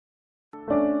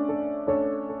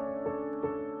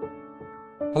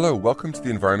Hello, welcome to the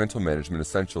Environmental Management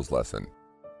Essentials lesson.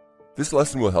 This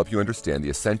lesson will help you understand the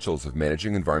essentials of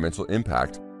managing environmental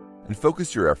impact and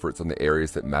focus your efforts on the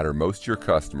areas that matter most to your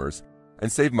customers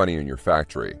and save money in your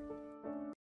factory.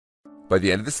 By the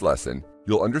end of this lesson,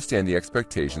 you'll understand the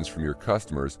expectations from your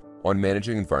customers on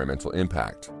managing environmental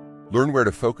impact. Learn where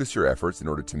to focus your efforts in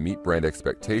order to meet brand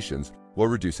expectations while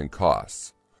reducing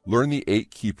costs. Learn the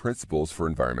 8 key principles for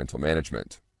environmental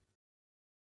management.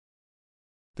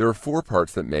 There are 4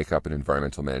 parts that make up an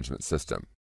environmental management system: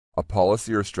 a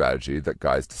policy or strategy that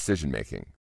guides decision-making.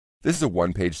 This is a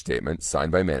one-page statement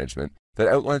signed by management that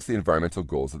outlines the environmental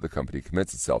goals that the company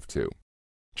commits itself to.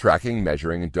 Tracking,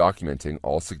 measuring, and documenting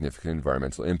all significant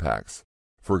environmental impacts.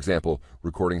 For example,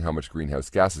 recording how much greenhouse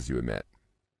gases you emit.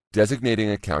 Designating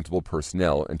accountable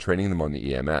personnel and training them on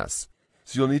the EMS.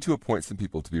 So you'll need to appoint some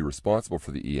people to be responsible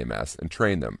for the EMS and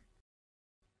train them.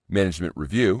 Management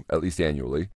review, at least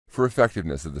annually, for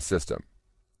effectiveness of the system.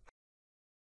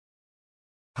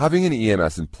 Having an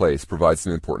EMS in place provides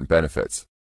some important benefits.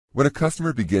 When a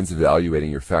customer begins evaluating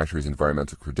your factory's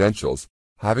environmental credentials,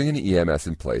 having an EMS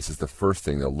in place is the first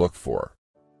thing they'll look for.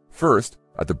 First,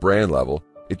 at the brand level,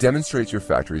 it demonstrates your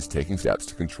factory is taking steps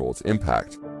to control its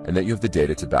impact, and that you have the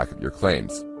data to back up your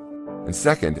claims. And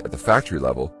second, at the factory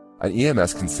level, an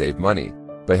EMS can save money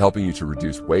by helping you to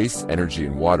reduce waste, energy,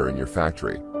 and water in your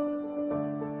factory.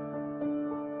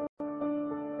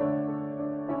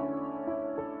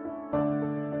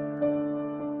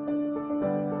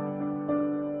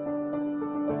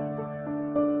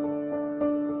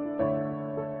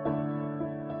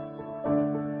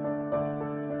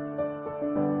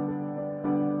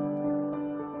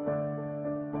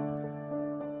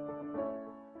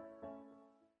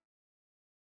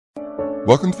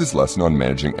 Welcome to this lesson on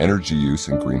managing energy use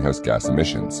and greenhouse gas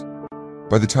emissions.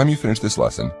 By the time you finish this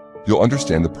lesson, you'll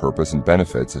understand the purpose and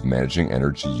benefits of managing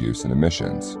energy use and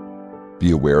emissions.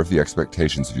 Be aware of the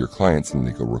expectations of your clients and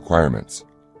legal requirements.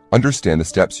 Understand the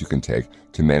steps you can take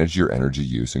to manage your energy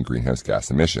use and greenhouse gas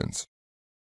emissions.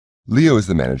 Leo is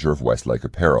the manager of Westlake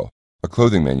Apparel, a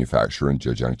clothing manufacturer in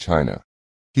Zhejiang, China.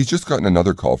 He's just gotten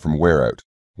another call from Wearout,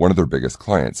 one of their biggest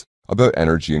clients, about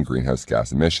energy and greenhouse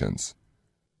gas emissions.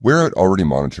 Wearout already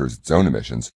monitors its own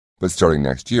emissions, but starting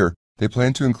next year, they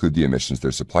plan to include the emissions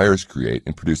their suppliers create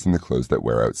in producing the clothes that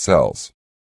Wearout sells.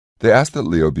 They asked that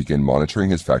Leo begin monitoring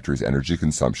his factory's energy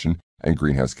consumption and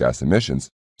greenhouse gas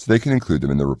emissions so they can include them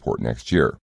in the report next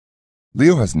year.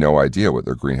 Leo has no idea what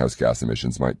their greenhouse gas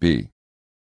emissions might be.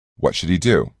 What should he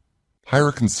do? Hire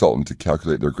a consultant to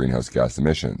calculate their greenhouse gas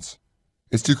emissions.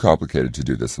 It's too complicated to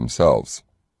do this themselves.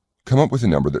 Come up with a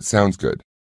number that sounds good.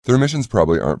 Their emissions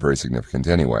probably aren't very significant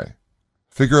anyway.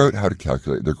 Figure out how to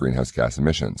calculate their greenhouse gas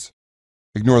emissions.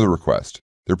 Ignore the request.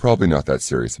 They're probably not that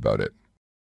serious about it.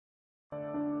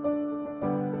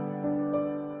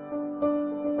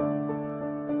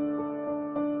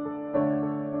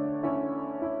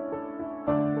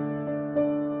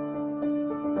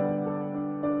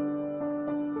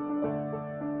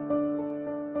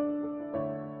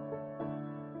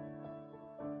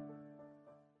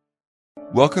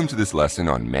 Welcome to this lesson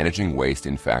on managing waste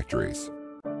in factories.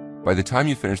 By the time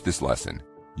you finish this lesson,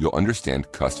 you'll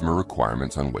understand customer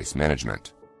requirements on waste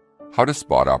management, how to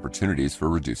spot opportunities for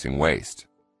reducing waste,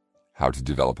 how to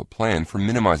develop a plan for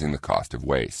minimizing the cost of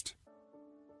waste.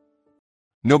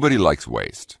 Nobody likes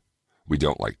waste. We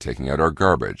don't like taking out our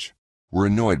garbage. We're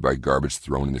annoyed by garbage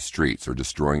thrown in the streets or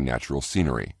destroying natural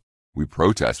scenery. We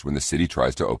protest when the city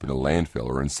tries to open a landfill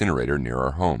or incinerator near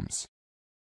our homes.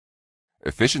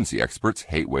 Efficiency experts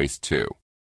hate waste too.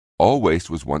 All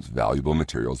waste was once valuable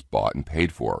materials bought and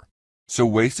paid for, so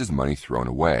waste is money thrown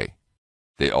away.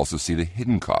 They also see the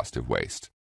hidden cost of waste,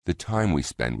 the time we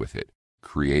spend with it,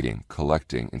 creating,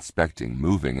 collecting, inspecting,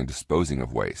 moving, and disposing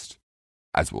of waste.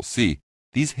 As we'll see,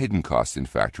 these hidden costs in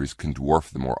factories can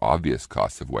dwarf the more obvious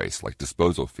costs of waste like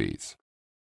disposal fees.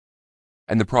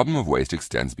 And the problem of waste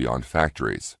extends beyond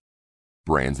factories.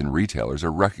 Brands and retailers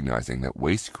are recognizing that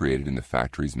waste created in the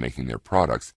factories making their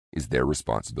products is their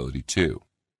responsibility too.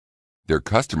 Their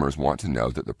customers want to know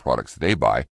that the products they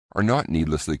buy are not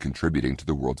needlessly contributing to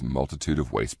the world's multitude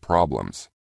of waste problems.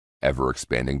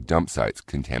 Ever-expanding dump sites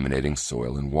contaminating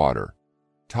soil and water,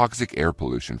 toxic air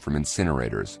pollution from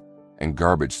incinerators, and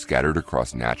garbage scattered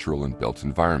across natural and built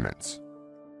environments.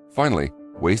 Finally,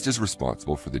 waste is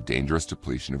responsible for the dangerous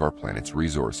depletion of our planet's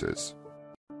resources.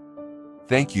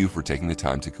 Thank you for taking the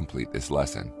time to complete this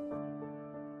lesson.